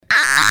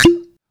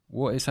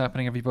What is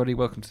happening, everybody?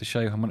 Welcome to the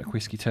show, Harmonic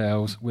Whiskey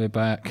Tales. We're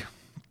back.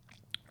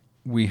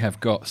 We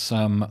have got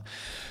some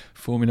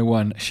Formula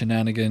One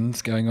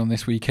shenanigans going on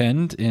this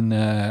weekend in,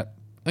 I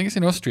think it's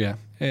in Austria.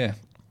 Yeah,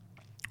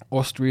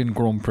 Austrian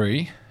Grand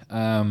Prix.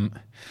 I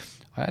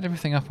had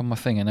everything up on my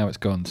thing and now it's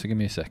gone, so give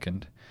me a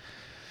second.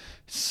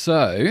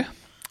 So,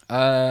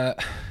 I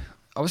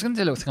was going to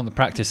do a little thing on the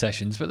practice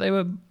sessions, but they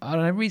were, I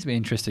don't know, reasonably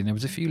interesting. There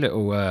was a few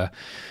little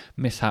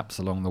mishaps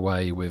along the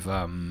way with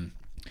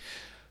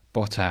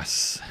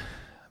Bottas,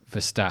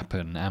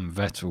 Verstappen and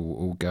Vettel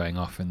all going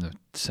off in the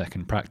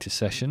second practice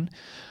session.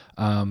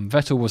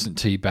 Vettel wasn't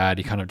too bad.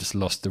 He kind of just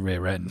lost the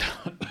rear end.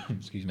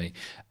 Excuse me.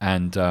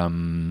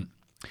 And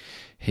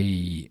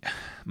he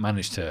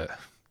managed to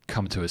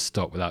come to a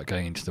stop without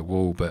going into the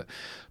wall, but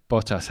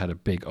Bottas had a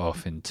big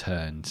off in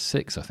turn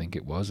 6, I think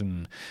it was,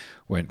 and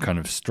went kind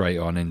of straight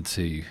on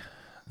into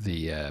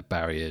the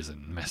barriers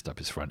and messed up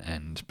his front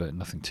end, but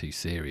nothing too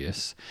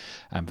serious.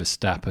 And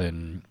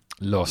Verstappen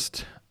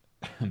lost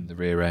the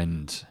rear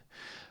end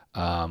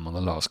on the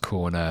last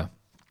corner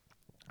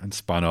and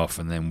spun off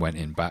and then went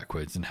in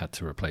backwards and had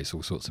to replace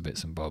all sorts of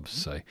bits and bobs.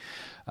 So,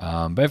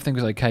 but everything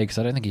was okay because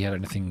I don't think he had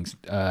anything.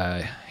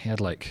 He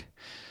had like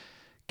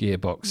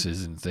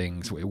gearboxes and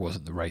things. It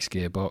wasn't the race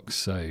gearbox,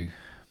 so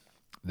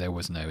there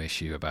was no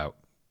issue about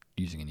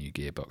using a new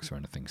gearbox or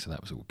anything. So that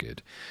was all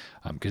good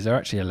because they're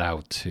actually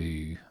allowed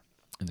to,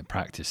 in the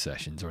practice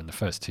sessions or in the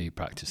first 2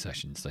 practice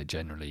sessions, they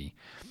generally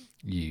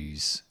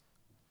use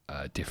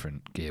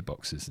different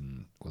gearboxes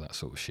and all that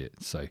sort of shit.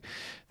 So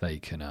they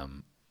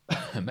can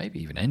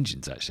maybe even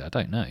engines, actually, I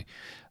don't know.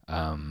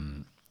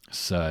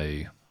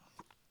 So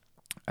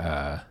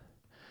yeah,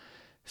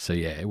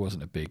 it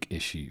wasn't a big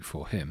issue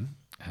for him.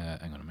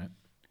 Hang on a minute.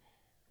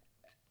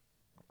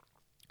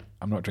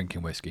 I'm not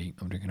drinking whiskey,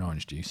 I'm drinking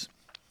orange juice.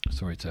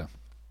 Sorry to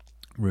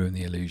ruin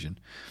the illusion.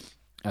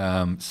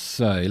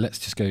 So let's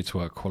just go to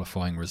our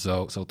qualifying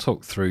results. I'll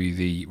talk through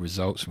the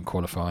results from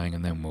qualifying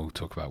and then we'll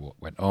talk about what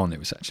went on.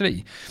 It's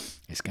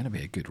going to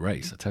be a good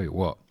race, I tell you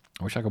what.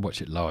 I wish I could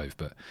watch it live,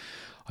 but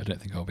I don't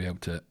think I'll be able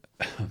to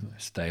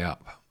stay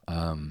up.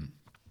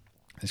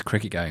 There's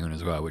cricket going on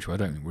as well, which I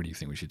don't really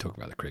think we should talk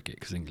about the cricket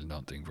because England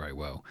aren't doing very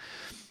well.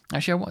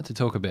 Actually, I wanted to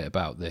talk a bit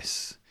about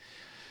this.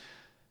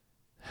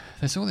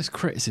 There's all this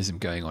criticism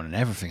going on in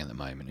everything at the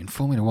moment. In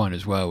Formula One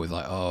as well, with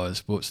like, oh, the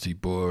sport's too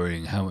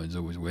boring, Hamilton's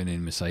always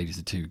winning, Mercedes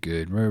are too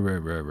good,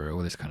 all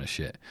this kind of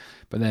shit.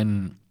 But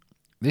then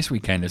this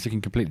weekend it's looking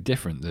completely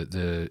different.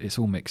 It's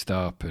all mixed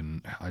up,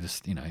 and I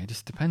just, it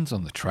just depends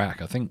on the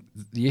track. I think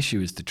the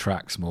issue is the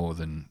tracks more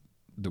than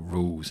the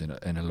rules in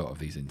a lot of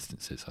these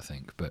instances, I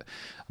think. But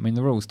I mean,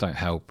 the rules don't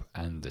help,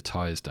 and the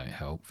tyres don't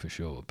help for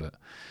sure. But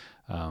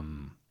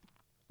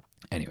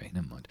anyway,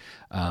 never mind.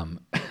 And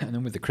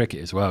then with the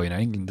cricket as well,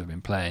 England have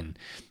been playing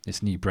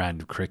this new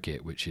brand of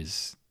cricket, which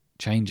is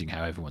changing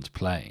how everyone's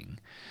playing.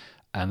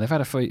 And they've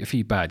had a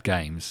few bad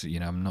games.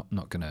 I'm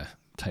not going to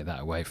take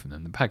that away from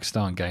them. The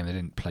Pakistan game, they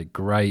didn't play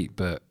great,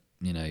 but,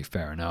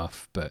 fair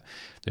enough. But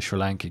the Sri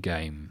Lanka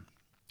game,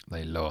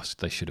 they lost.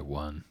 They should have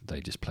won.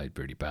 They just played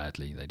really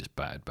badly. They just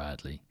batted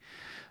badly.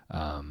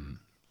 And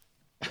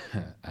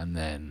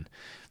then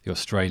the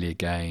Australia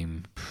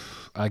game,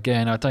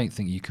 again, I don't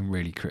think you can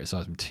really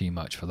criticise them too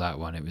much for that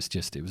one. It was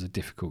a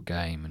difficult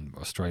game, and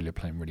Australia are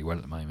playing really well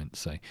at the moment.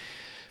 So,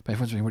 but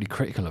everyone's being really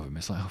critical of them.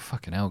 It's like, oh,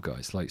 fucking hell,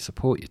 guys, like,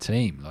 support your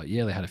team. Like,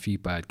 yeah, they had a few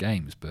bad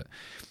games, but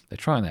they're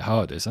trying their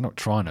hardest. They're not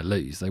trying to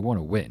lose. They want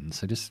to win.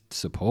 So just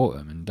support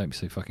them and don't be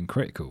so fucking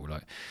critical.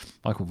 Like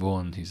Michael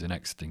Vaughan, who's an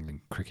ex-England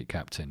cricket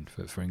captain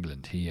for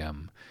England, he's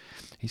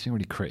been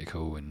really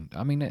critical. And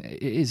I mean,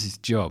 it is his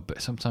job,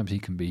 but sometimes he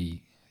can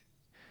be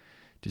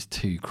just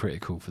too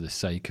critical for the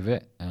sake of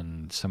it,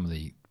 and some of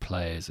the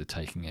players are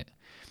taking it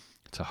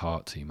to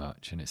heart too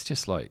much, and it's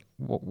just like,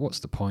 what's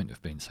the point of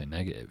being so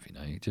negative?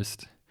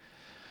 Just,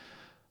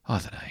 I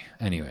don't know.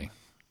 Anyway,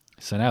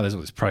 so now there's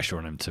all this pressure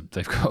on them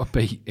they've got to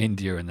beat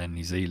India and then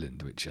New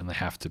Zealand, and they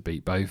have to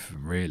beat both of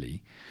them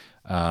really.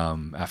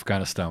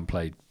 Afghanistan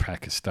played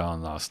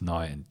Pakistan last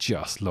night and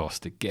just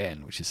lost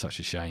again, which is such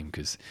a shame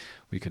because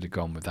we could have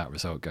gone with that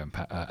result going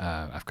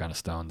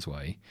Afghanistan's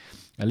way.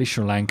 At least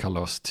Sri Lanka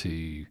lost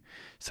to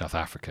South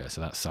Africa,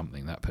 so that's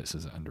something that puts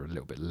us under a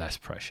little bit less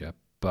pressure.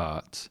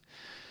 But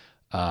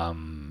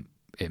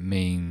it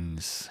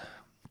means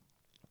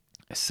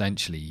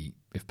essentially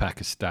if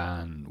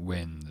Pakistan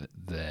win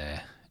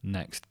their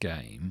next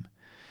game,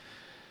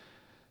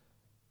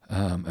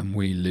 and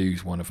we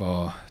lose one of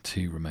our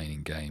 2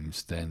 remaining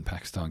games, then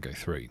Pakistan go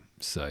through.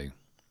 So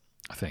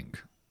I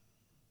think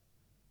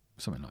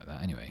something like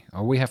that. Anyway,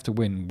 we have to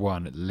win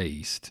one at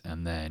least,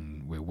 and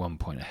then we're 1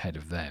 point ahead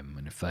of them.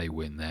 And if they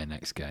win their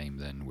next game,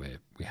 then we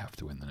have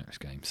to win the next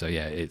game. So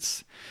yeah,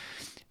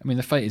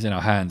 the fate is in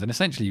our hands, and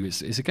essentially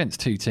it's against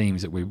 2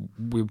 teams that we're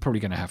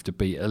probably going to have to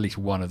beat at least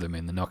one of them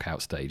in the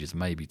knockout stages,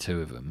 maybe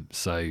 2 of them.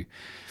 So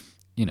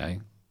you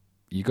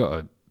got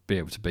to be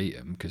able to beat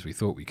them because we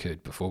thought we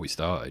could before we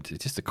started.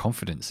 It's just the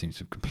confidence seems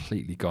to have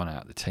completely gone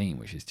out of the team,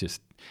 which is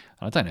just,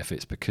 I don't know if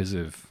it's because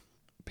of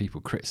people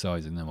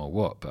criticising them or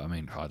what, but I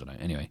mean, I don't know.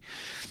 Anyway,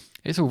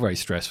 It's all very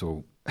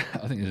stressful.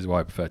 I think this is why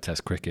I prefer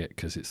Test cricket,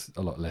 because it's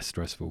a lot less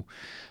stressful.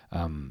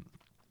 Well,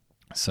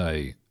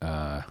 it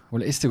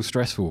is still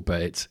stressful,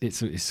 but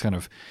it's kind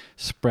of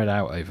spread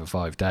out over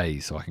 5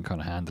 days, so I can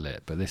kind of handle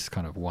it. But this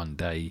kind of 1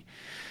 day,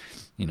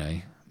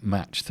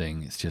 match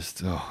thing, it's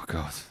just, oh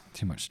god,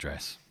 too much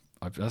stress.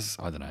 I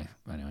don't know.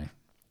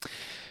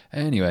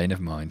 Anyway,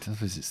 never mind. I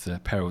suppose it's the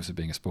perils of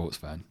being a sports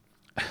fan.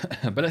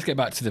 But let's get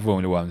back to the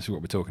Formula One. This is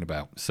what we're talking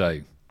about. So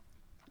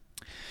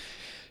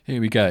here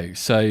we go.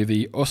 So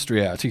the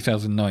Austria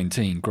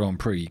 2019 Grand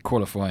Prix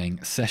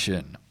qualifying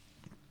session.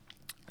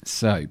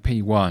 So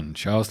P1,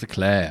 Charles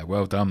Leclerc,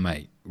 well done,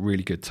 mate.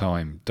 Really good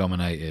time,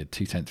 dominated,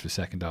 0.2 of a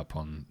second up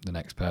on the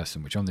next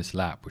person, which on this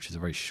lap, which is a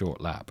very short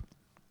lap,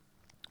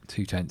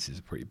 0.2 is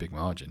a pretty big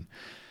margin.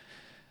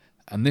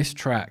 And this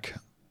track,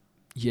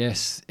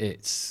 yes,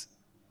 it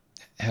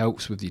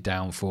helps with your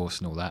downforce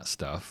and all that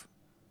stuff.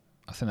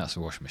 I think that's a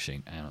washing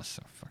machine. Hang on a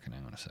sec.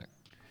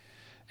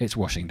 It's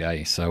washing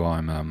day, so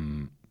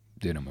I'm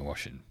doing all my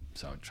washing,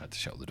 so I tried to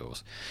shut the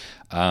doors.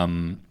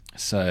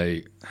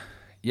 So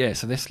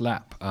this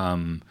lap,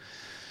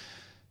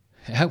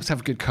 it helps to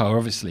have a good car,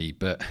 obviously,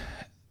 but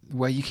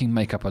where you can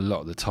make up a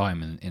lot of the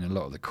time in a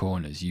lot of the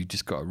corners, you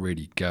just got to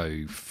really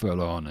go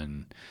full on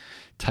and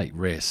take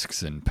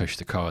risks and push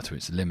the car to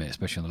its limit,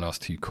 especially on the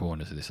last 2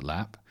 corners of this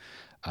lap.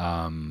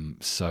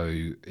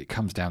 So it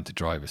comes down to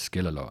driver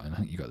skill a lot, and I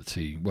think you got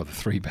the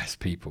 3 best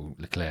people,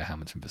 Leclerc,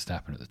 Hamilton,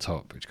 Verstappen at the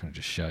top, which kind of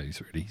just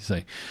shows really.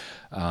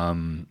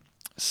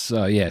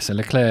 So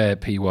Leclerc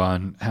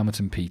P1,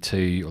 Hamilton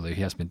P2, although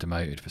he has been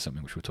demoted for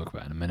something which we'll talk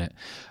about in a minute.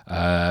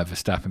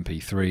 Verstappen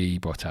P3,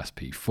 Bottas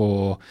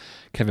P4,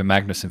 Kevin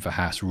Magnussen for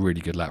Haas,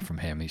 really good lap from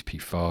him. He's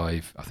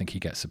P5. I think he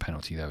gets a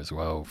penalty there as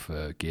well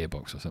for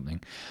gearbox or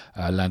something.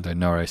 Lando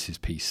Norris is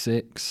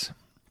P6.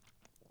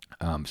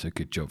 So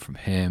good job from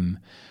him.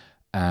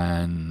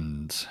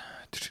 And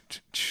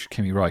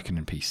Kimi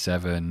Räikkönen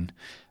P7,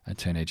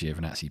 Antonio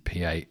Giovinazzi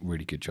P8,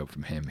 really good job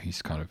from him.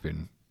 He's kind of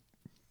been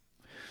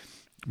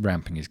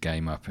ramping his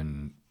game up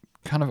and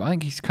I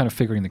think he's kind of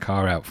figuring the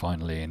car out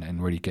finally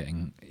and really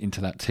getting into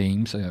that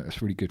team. So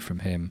that's really good from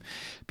him.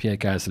 Pierre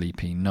Gasly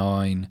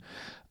P9.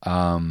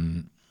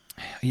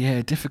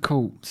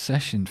 Difficult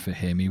session for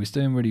him. He was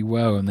doing really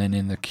well, and then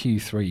in the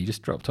Q3 he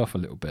just dropped off a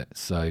little bit.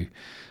 So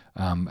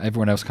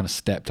everyone else kind of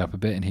stepped up a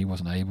bit and he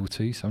wasn't able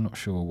to, so I'm not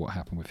sure what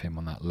happened with him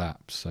on that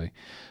lap. So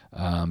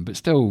but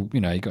still, he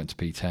got into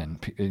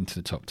P10, into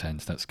the top 10,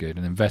 so that's good.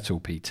 And then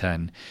Vettel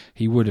P10,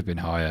 he would have been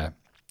higher,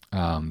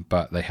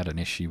 but they had an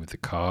issue with the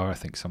car, I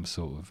think some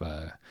sort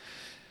of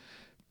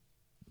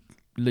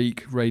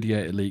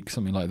radiator leak,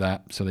 something like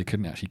that, so they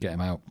couldn't actually get him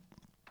out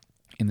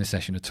in the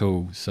session at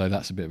all, so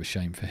that's a bit of a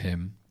shame for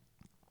him.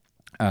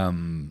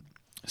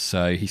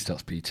 So he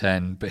starts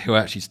P10, but he'll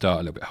actually start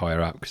a little bit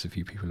higher up because a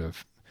few people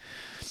have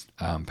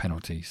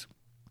penalties,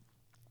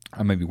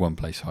 and maybe one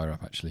place higher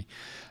up actually.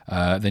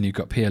 Then you've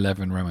got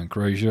P11 Romain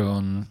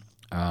Grosjean,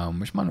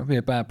 which might not be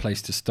a bad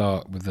place to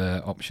start with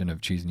the option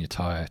of choosing your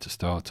tyre to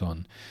start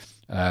on.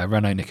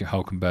 Renault Nico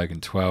Hülkenberg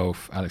in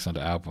 12th, Alexander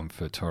Albon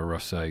for Toro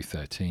Rosso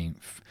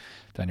 13th,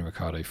 Daniel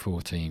Ricciardo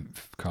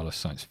 14th,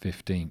 Carlos Sainz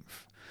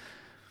 15th.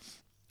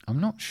 I'm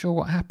not sure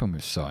what happened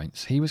with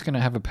Sainz. He was going to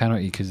have a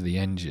penalty because of the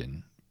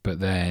engine, but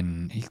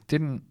then he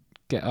didn't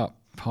get up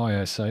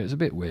higher, so it was a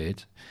bit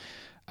weird.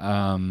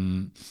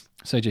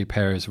 Sergio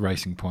Perez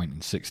Racing Point in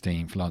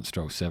 16th, Lance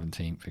Stroll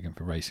 17th, again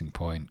for Racing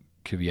Point,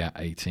 Kvyat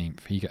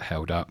 18th. He got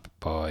held up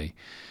by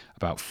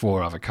about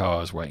 4 other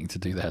cars waiting to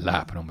do their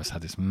lap and almost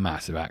had this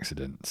massive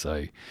accident.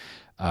 So,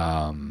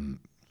 so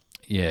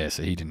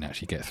he didn't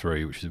actually get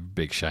through, which is a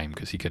big shame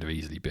because he could have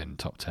easily been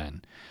top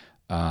 10.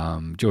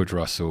 George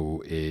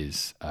Russell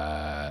is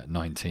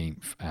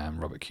 19th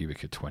and Robert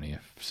Kubica 20th.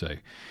 So,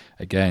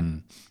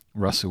 again,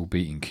 Russell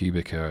beating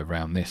Kubica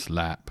around this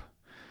lap.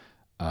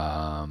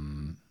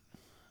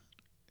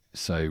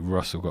 So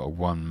Russell got a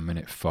 1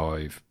 minute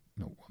 5,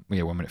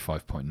 1 minute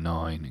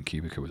 5.9, and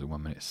Kubica was a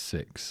 1 minute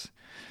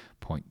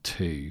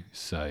 6.2.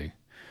 So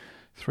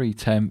 3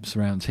 tenths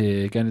around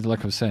here. Again,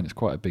 like I was saying, it's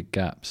quite a big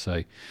gap.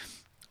 So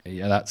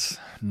yeah, that's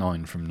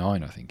 9 from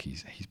 9. I think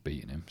he's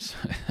beaten him. So,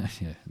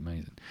 yeah,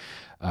 amazing.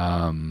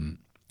 And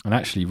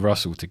actually,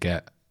 Russell to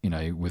get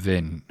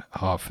within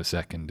half a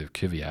second of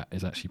Kvyat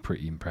is actually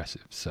pretty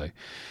impressive. So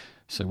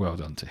well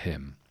done to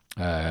him.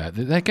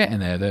 They're getting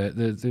there.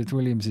 The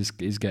Williams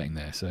is getting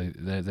there. So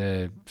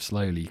they're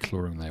slowly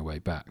clawing their way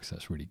back. So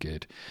that's really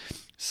good.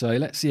 So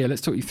let's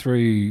talk you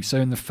through.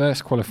 So in the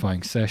first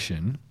qualifying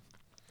session,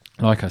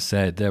 like I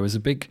said, there was a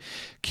big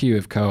queue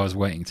of cars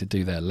waiting to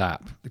do their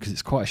lap because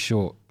it's quite a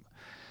short.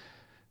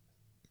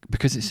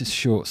 Because it's a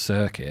short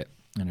circuit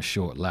and a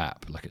short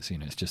lap, like it's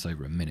just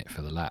over a minute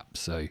for the lap.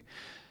 So,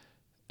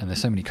 and there's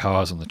so many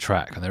cars on the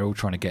track, and they're all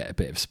trying to get a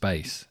bit of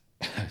space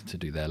to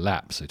do their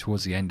lap. So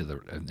towards the end of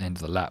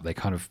the lap, they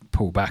kind of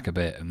pull back a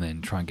bit and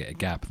then try and get a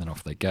gap, and then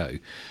off they go.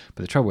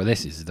 But the trouble with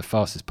this is the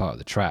fastest part of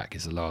the track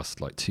is the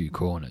last 2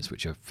 corners,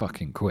 which are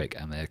fucking quick,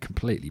 and they're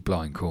completely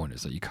blind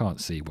corners that you can't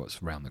see what's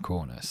around the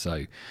corner.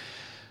 So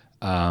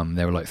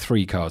There were like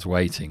 3 cars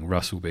waiting,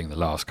 Russell being the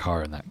last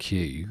car in that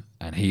queue,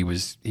 and he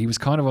was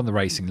kind of on the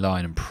racing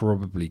line and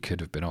probably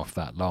could have been off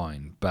that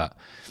line, but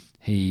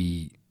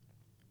he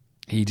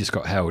just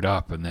got held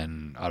up, and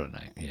then I don't know.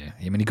 Yeah,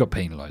 I mean he got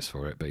penalised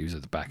for it, but he was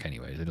at the back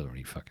anyway. So it doesn't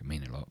really fucking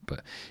mean a lot,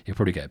 but he'll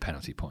probably get a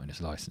penalty point in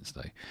his licence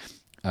though.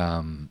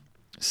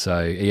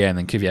 So yeah, and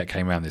then Kvyat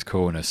came around this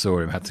corner, saw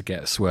him, had to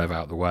get a swerve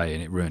out of the way,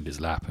 and it ruined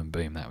his lap, and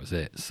boom, that was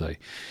it. So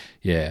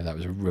yeah, that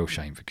was a real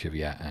shame for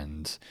Kvyat,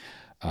 and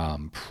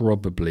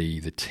probably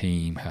the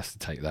team has to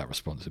take that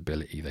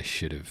responsibility. They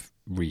should have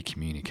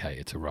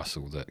re-communicated to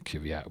Russell that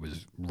Kvyat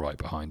was right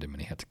behind him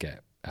and he had to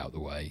get out of the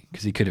way,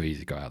 because he could have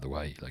easily got out of the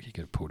way. Like, he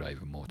could have pulled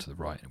over more to the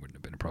right and it wouldn't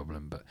have been a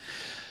problem. But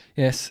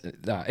yes,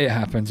 it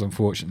happens,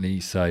 unfortunately.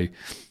 So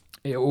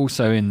it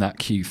also, in that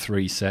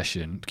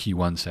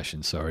Q1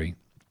 session,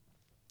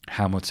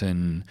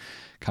 Hamilton,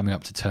 coming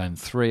up to turn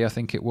 3, I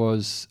think it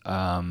was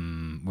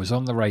on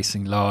the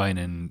racing line,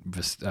 and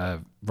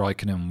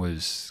Raikkonen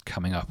was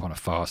coming up on a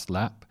fast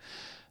lap,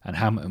 and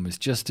Hamilton was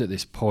just at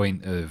this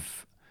point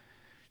of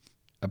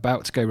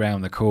about to go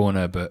round the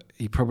corner, but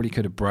he probably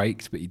could have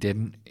braked, but he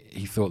didn't.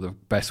 He thought the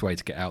best way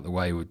to get out of the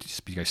way would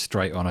just be go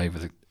straight on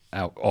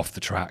off the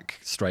track,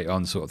 straight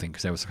on sort of thing,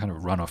 because there was a kind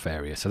of runoff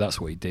area. So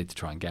that's what he did to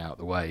try and get out of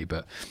the way,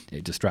 but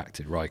it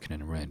distracted Raikkonen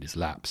and ruined his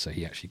lap. So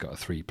he actually got a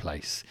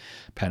 3-place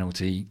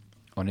penalty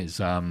on his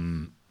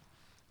and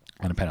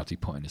a penalty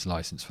point in his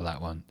license for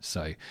that one.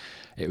 So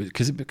it was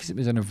because it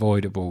was an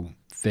avoidable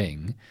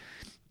thing.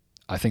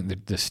 I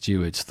think the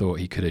stewards thought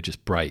he could have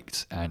just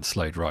braked and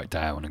slowed right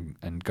down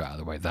and got out of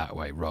the way that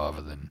way,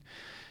 rather than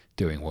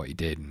doing what he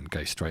did and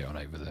go straight on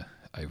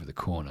over the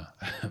corner.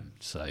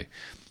 So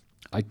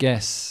I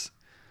guess,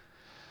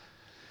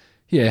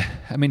 yeah,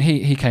 I mean,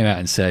 he came out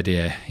and said,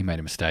 yeah, he made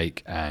a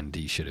mistake and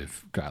he should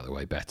have got out of the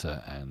way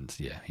better, and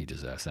yeah, he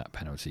deserves that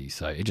penalty.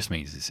 So it just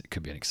means it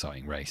could be an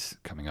exciting race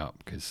coming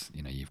up, because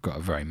you've got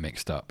a very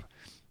mixed up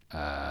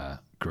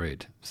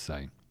grid.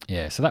 So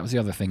yeah, so that was the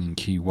other thing in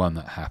Q1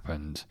 that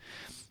happened.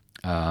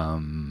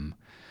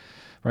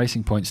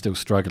 Racing Point still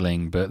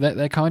struggling, but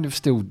they're kind of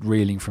still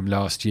reeling from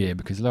last year,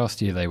 because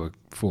last year they were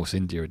Force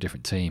India, a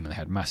different team, and they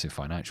had massive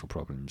financial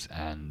problems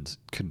and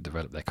couldn't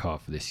develop their car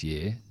for this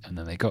year. And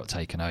then they got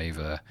taken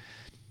over,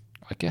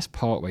 I guess,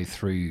 partway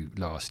through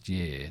last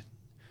year,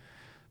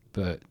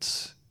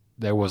 but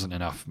there wasn't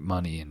enough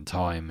money and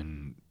time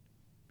and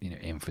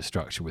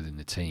infrastructure within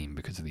the team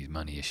because of these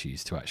money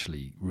issues to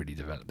actually really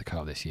develop the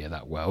car this year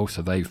that well.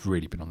 So they've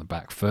really been on the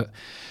back foot.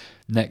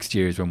 Next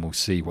year is when we'll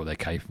see what they're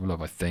capable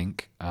of, I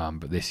think.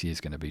 But this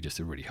year's going to be just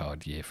a really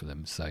hard year for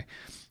them. So a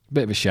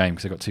bit of a shame,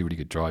 because they've got 2 really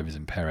good drivers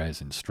in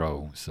Perez and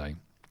Stroll. So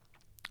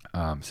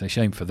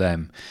shame for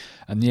them.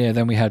 And yeah,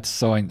 then we had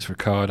Sainz,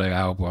 Ricciardo,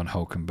 Albon,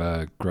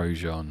 Hulkenberg,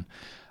 Grosjean,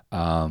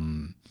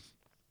 from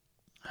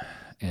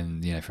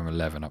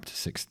 11 up to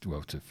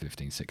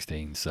 15,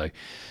 16. So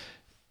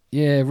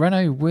yeah,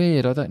 Renault,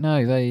 weird. I don't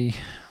know. They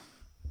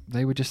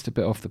were just a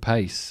bit off the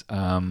pace.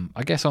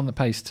 I guess on the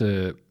pace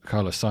to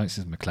Carlos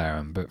Sainz's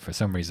McLaren, but for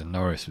some reason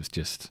Norris was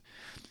just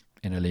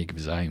in a league of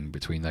his own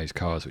between those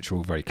cars, which were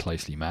all very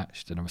closely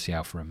matched. And obviously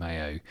Alfa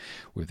Romeo,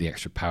 with the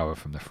extra power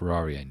from the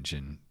Ferrari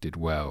engine, did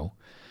well.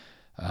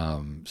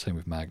 Same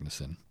with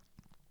Magnussen.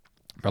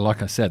 But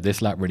like I said,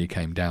 this lap really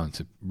came down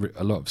to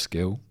a lot of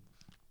skill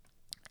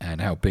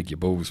and how big your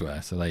balls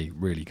were. So they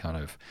really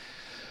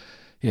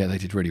they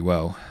did really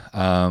well.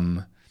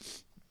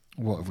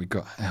 What have we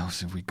got?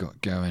 Else have we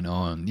got going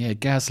on? Yeah,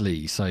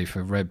 Gasly. So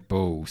for Red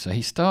Bull, so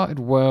he started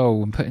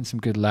well and put in some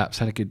good laps,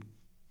 had a good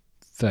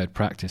third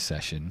practice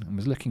session, and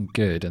was looking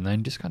good, and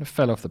then just kind of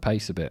fell off the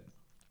pace a bit.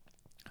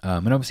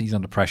 And obviously he's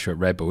under pressure at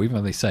Red Bull, even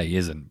though they say he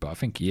isn't, but I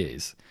think he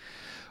is.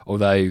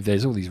 Although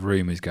there's all these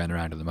rumours going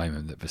around at the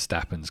moment that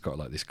Verstappen's got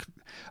like this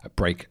a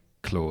break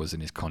clause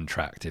in his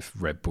contract if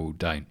Red Bull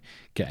don't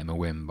get him a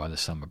win by the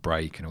summer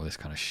break and all this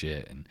kind of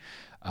shit, and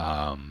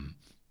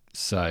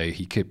so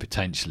he could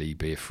potentially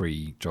be a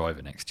free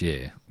driver next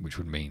year, which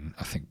would mean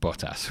I think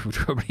Bottas would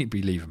probably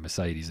be leaving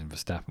Mercedes and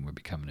Verstappen would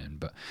be coming in.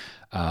 But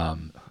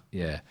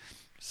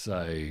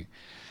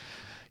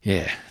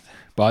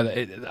but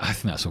I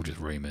think that's all just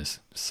rumours.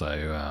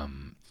 So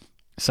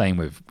same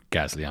with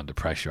Gasly under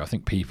pressure. I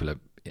think people are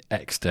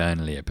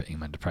externally putting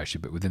him under pressure,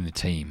 but within the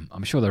team,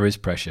 I'm sure there is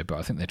pressure, but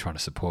I think they're trying to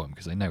support him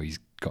because they know he's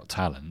got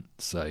talent.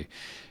 So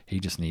he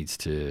just needs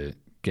to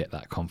get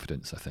that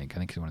confidence. I think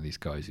he's one of these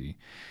guys who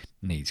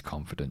needs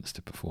confidence to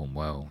perform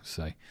well.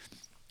 So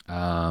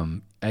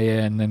and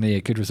then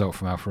good result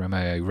from Alfa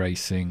Romeo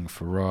Racing,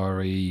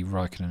 Ferrari,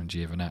 Raikkonen and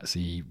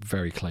Giovinazzi,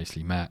 very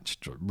closely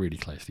matched, really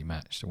closely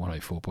matched, a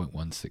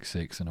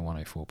 104.166 and a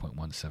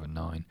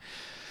 104.179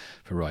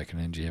 for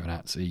Raikkonen and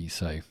Giovinazzi.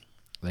 So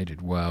they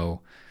did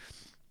well.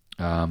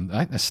 I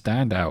think the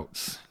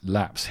standouts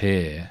laps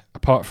here,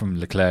 apart from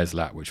Leclerc's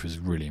lap, which was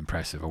really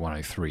impressive, a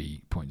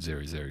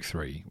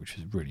 103.003, which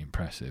is really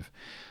impressive,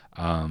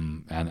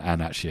 and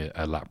actually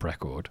a lap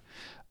record.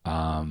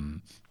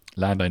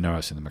 Lando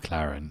Norris in the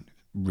McLaren,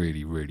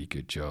 really, really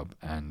good job,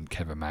 and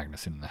Kevin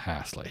Magnussen in the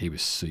Haas, he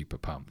was super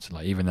pumped.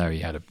 Even though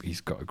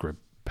he's got a grid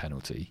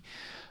penalty,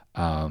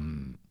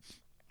 Um,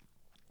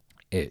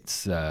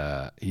 it's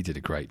he did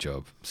a great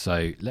job.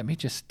 So let me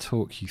just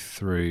talk you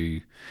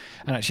through.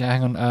 And actually,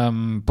 hang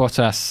on.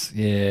 Bottas,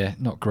 yeah,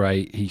 not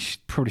great. He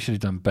probably should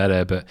have done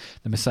better. But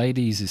the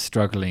Mercedes is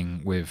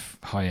struggling with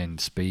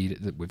high-end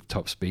speed, with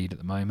top speed at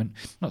the moment.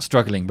 Not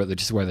struggling, but they're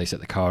just where they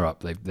set the car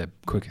up. They're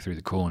quicker through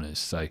the corners.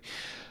 So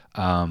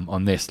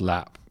on this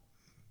lap,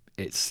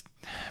 it's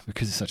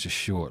because it's such a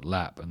short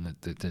lap and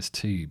there's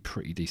two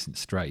pretty decent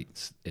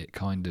straights. It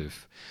kind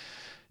of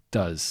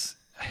does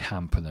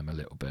hamper them a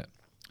little bit.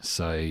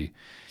 So yeah,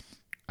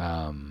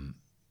 I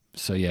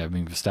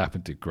mean,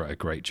 Verstappen did a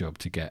great job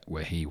to get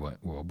where he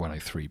went,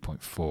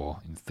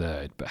 103.4 in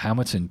third. But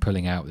Hamilton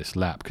pulling out this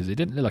lap, because it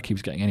didn't look like he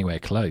was getting anywhere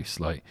close.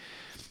 Like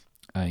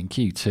in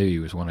Q2, he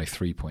was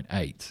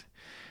 103.8.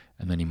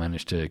 And then he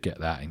managed to get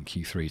that in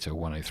Q3 to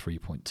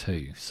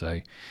 103.2.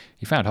 So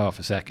he found half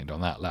a second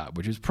on that lap,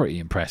 which was pretty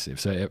impressive.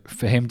 So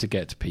for him to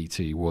get to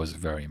P2 was a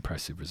very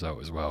impressive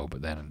result as well.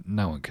 But then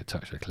no one could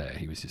touch Leclerc.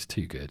 He was just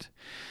too good,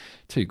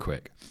 too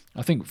quick.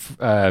 I think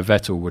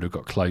Vettel would have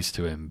got close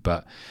to him,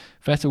 but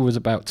Vettel was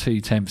about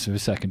 0.2 of a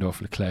second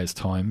off Leclerc's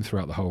time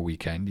throughout the whole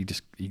weekend. He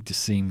just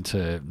seemed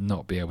to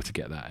not be able to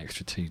get that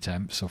extra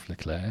 0.2 off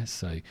Leclerc.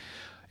 So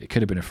it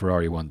could have been a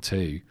Ferrari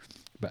 1-2.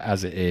 But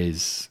as it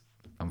is,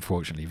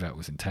 unfortunately, Vettel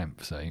was in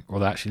 10th. So,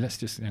 well, actually, let's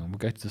just, we'll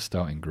go to the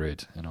starting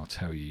grid and I'll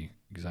tell you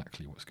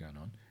exactly what's going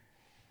on.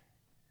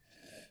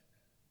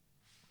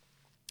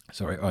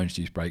 Sorry, orange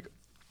juice break.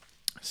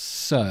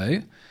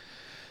 So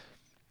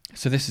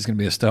this is going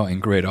to be a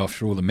starting grid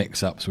after all the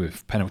mix-ups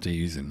with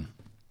penalties and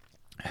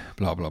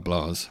blah, blah,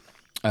 blahs.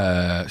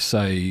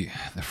 So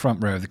the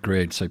front row of the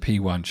grid, so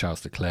P1,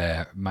 Charles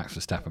Leclerc, Max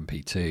Verstappen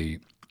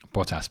P2,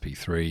 Bottas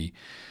P3,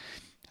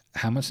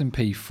 Hamilton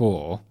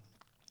P4.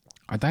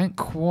 I don't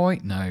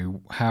quite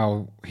know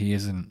how he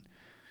isn't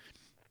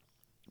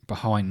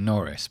behind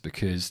Norris,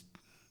 because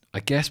I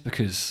guess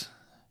because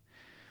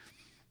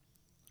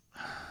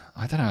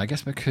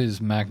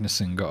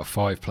Magnussen got a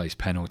 5-place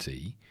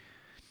penalty,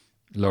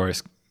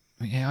 Loris,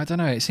 I don't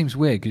know, it seems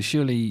weird, because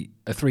surely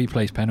a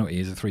 3-place penalty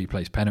is a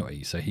 3-place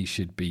penalty, so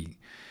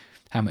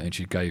Hamilton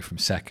should go from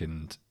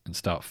second and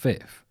start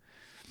 5th.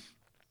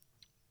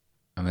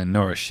 And then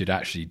Norris should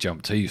actually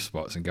jump 2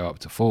 spots and go up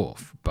to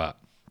 4th, but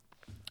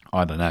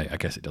I don't know, I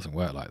guess it doesn't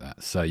work like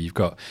that. So you've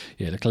got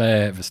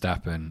Leclerc,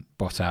 Verstappen,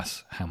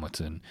 Bottas,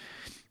 Hamilton,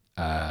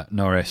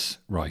 Norris,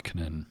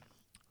 Raikkonen,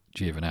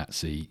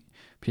 Giovinazzi,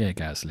 Pierre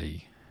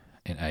Gasly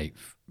in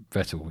 8th.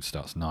 Vettel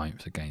starts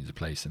 9th, so gains a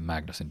place, and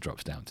Magnussen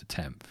drops down to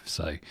 10th.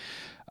 So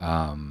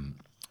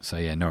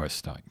Norris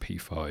starting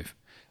P5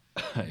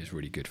 is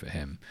really good for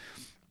him.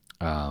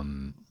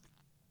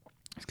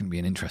 It's going to be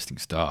an interesting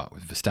start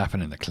with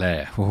Verstappen and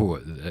Leclerc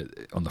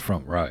on the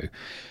front row.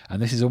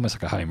 And this is almost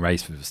like a home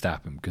race for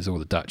Verstappen, because all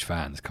the Dutch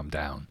fans come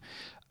down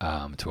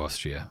to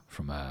Austria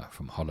from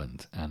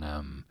Holland.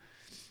 And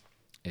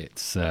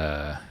it's,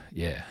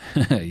 yeah.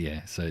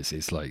 So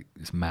it's like,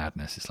 it's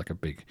madness. It's like a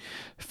big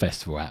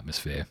festival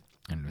atmosphere,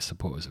 and the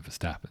supporters of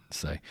Verstappen.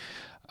 So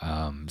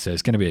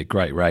it's going to be a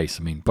great race.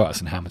 I mean, Bottas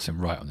and Hamilton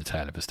right on the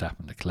tail of Verstappen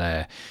and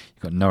Leclerc.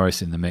 You've got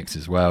Norris in the mix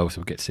as well, so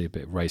we'll get to see a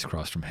bit of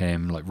racecraft from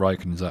him. Like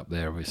Raikkonen's up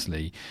there,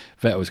 obviously.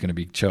 Vettel's going to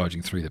be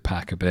charging through the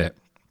pack a bit.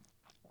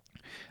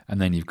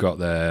 And then you've got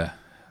the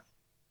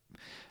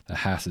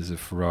Haas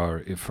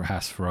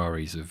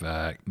Ferraris of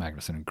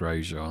Magnussen and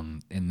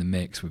Grosjean in the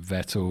mix with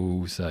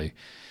Vettel. So,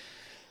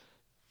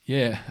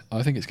 yeah,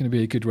 I think it's going to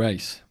be a good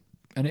race.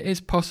 And it is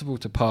possible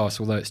to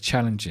pass, although it's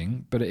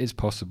challenging, but it is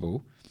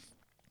possible.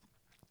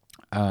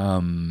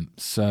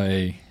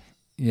 Sainz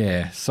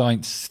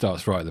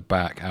starts right at the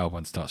back.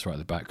 Albon starts right at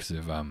the back because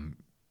of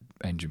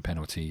engine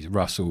penalties.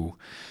 Russell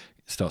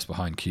starts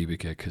behind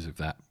Kubica because of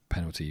that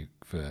penalty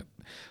for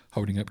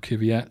holding up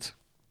Kvyat.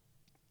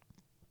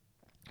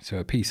 So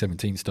a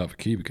P17 start for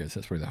Kubica, so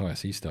that's probably the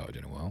highest he started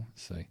in a while.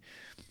 So,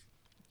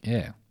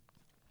 yeah.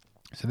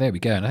 So there we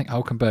go. And I think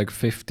Hulkenberg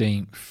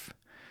 15th.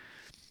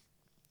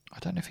 I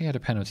don't know if he had a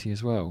penalty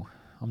as well.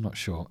 I'm not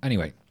sure.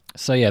 Anyway,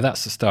 so yeah,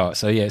 that's the start.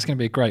 So yeah, it's going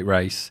to be a great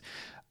race.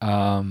 It's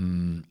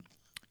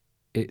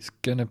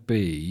going to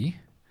be...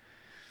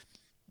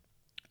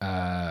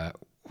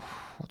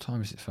 what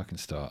time does it fucking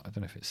start? I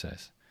don't know if it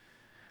says.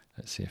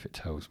 Let's see if it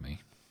tells me.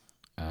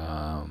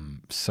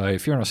 So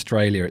if you're in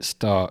Australia, it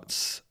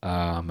starts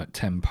at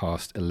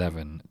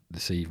 11:10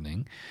 this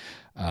evening.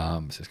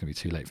 So it's going to be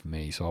too late for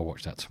me. So I'll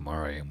watch that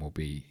tomorrow, and we'll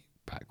be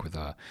back with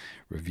a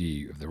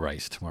review of the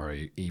race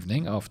tomorrow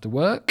evening after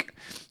work.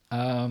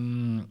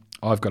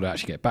 I've got to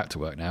actually get back to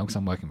work now because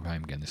I'm working from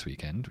home again this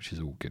weekend, which is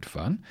all good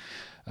fun.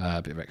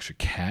 A bit of extra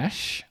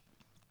cash.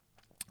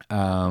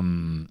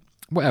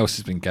 What else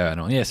has been going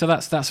on? Yeah, so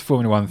that's a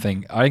Formula One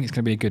thing. I think it's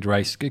going to be a good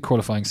race, good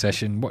qualifying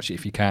session. Watch it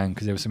if you can,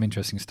 because there was some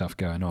interesting stuff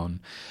going on.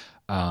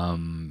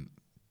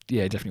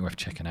 Yeah, definitely worth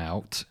checking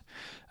out.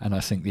 And I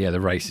think, the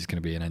race is going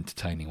to be an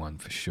entertaining one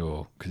for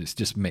sure, because it's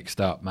just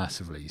mixed up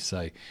massively.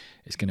 So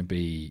it's going to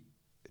be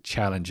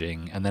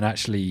challenging. And then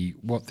actually,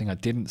 one thing I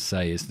didn't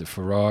say is the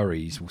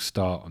Ferraris will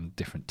start on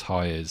different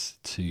tyres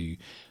to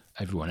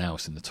everyone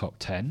else in the top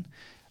 10.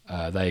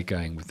 they're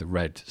going with the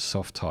red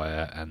soft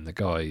tyre, and the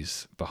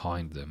guys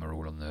behind them are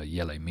all on the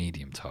yellow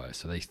medium tyre.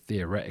 So they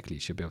theoretically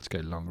should be able to go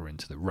longer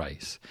into the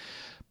race.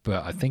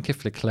 But I think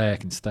if Leclerc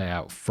can stay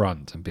out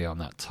front and be on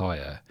that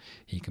tyre,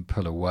 he can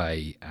pull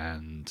away,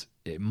 and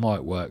it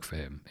might work for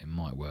him.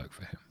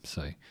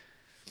 So,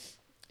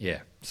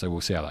 yeah, so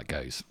we'll see how that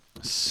goes.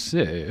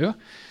 So,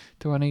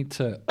 do I need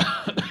to...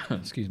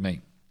 Excuse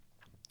me.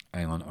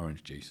 Hang on,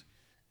 orange juice.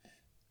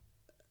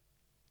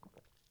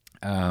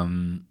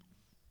 Shall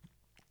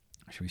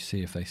we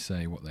see if they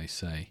say what they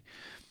say?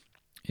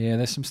 Yeah,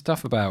 there's some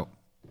stuff about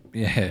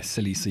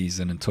silly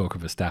season and talk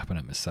of Verstappen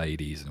at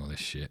Mercedes and all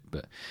this shit.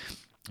 But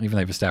even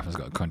though Verstappen's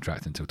got a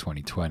contract until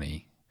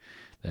 2020,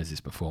 there's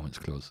this performance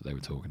clause that they were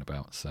talking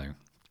about. So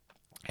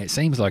it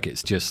seems like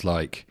it's just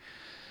like,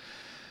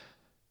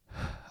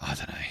 I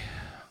don't know.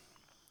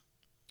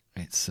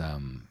 It's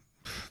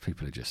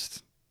people are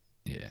just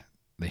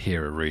they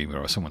hear a rumour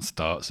or someone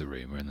starts a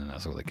rumour and then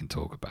that's all they can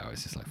talk about.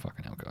 It's just like,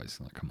 fucking hell, guys.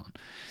 Like, come on.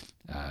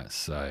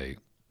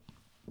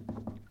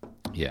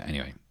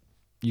 Anyway,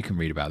 you can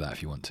read about that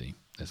if you want to.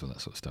 There's all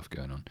that sort of stuff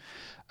going on.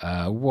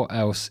 What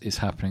else is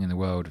happening in the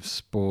world of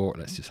sport?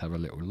 Let's just have a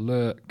little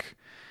look.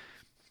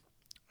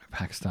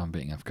 Pakistan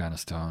beating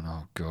Afghanistan.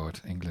 Oh,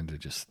 God. England are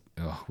just...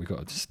 we've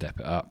got to step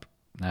it up.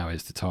 Now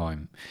is the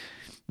time.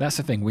 That's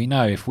the thing. We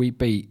know if we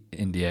beat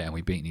India and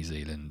we beat New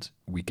Zealand,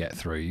 we get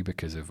through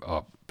because of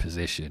our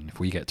position. If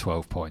we get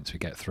 12 points, we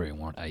get through, and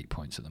we're on 8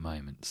 points at the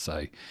moment.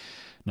 So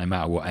no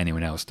matter what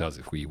anyone else does,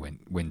 if we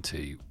win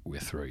 2, we're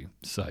through.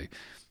 So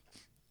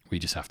we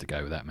just have to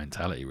go with that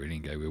mentality, really,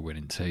 and go, we're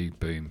winning 2,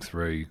 boom,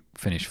 through,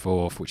 finish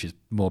 4th, which is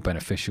more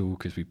beneficial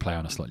because we play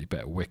on a slightly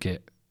better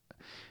wicket.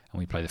 And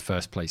we play the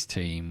first place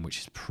team, which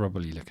is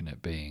probably looking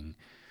at being...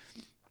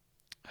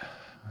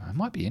 it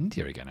might be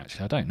India again,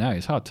 actually. I don't know.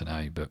 It's hard to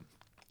know. But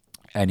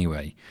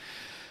anyway.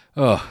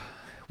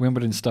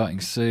 Wimbledon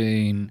starting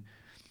soon.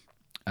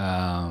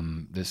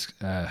 This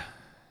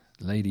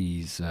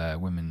ladies'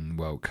 women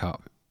World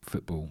Cup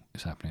football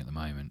is happening at the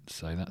moment.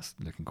 So that's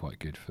looking quite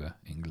good for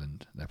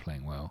England. They're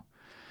playing well.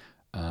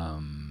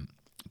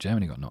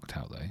 Germany got knocked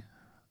out, though.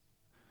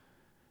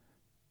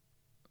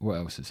 What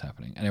else is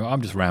happening? Anyway,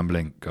 I'm just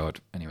rambling. God.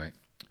 Anyway.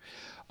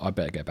 I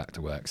better get back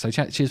to work. So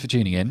cheers for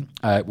tuning in.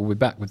 We'll be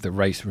back with the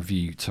race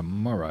review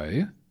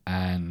tomorrow.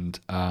 And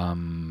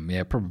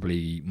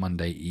probably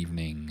Monday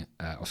evening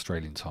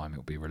Australian time it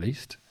will be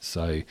released.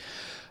 So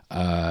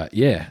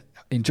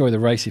enjoy the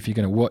race if you're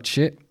going to watch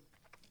it.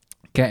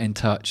 Get in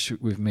touch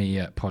with me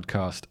at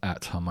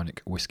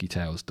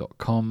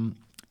podcast@harmonicwhiskeytales.com.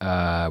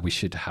 We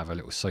should have a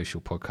little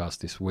social podcast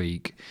this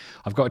week.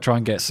 I've got to try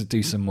and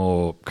do some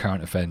more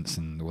current events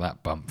and all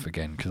that bump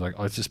again because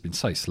I've just been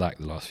so slack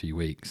the last few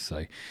weeks.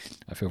 So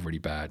I feel really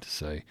bad.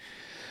 So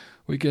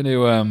we're going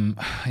to, I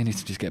need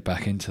to just get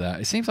back into that.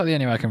 It seems like the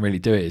only way I can really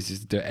do it is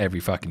just do it every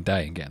fucking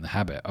day and get in the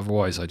habit.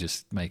 Otherwise, I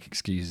just make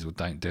excuses or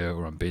don't do it,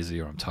 or I'm busy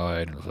or I'm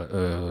tired. And I was like,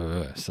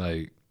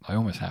 so I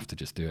almost have to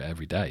just do it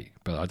every day.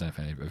 But I don't know if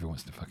anybody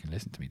wants to fucking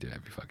listen to me do it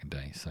every fucking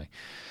day. So,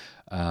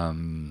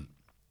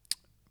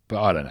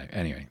 but I don't know.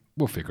 Anyway,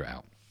 we'll figure it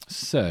out.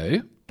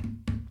 So,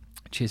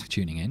 cheers for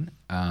tuning in.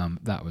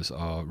 That was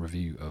our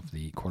review of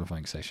the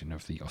qualifying session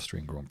of the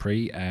Austrian Grand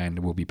Prix, and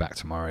we'll be back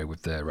tomorrow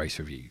with the race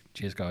review.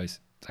 Cheers, guys.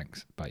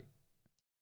 Thanks. Bye.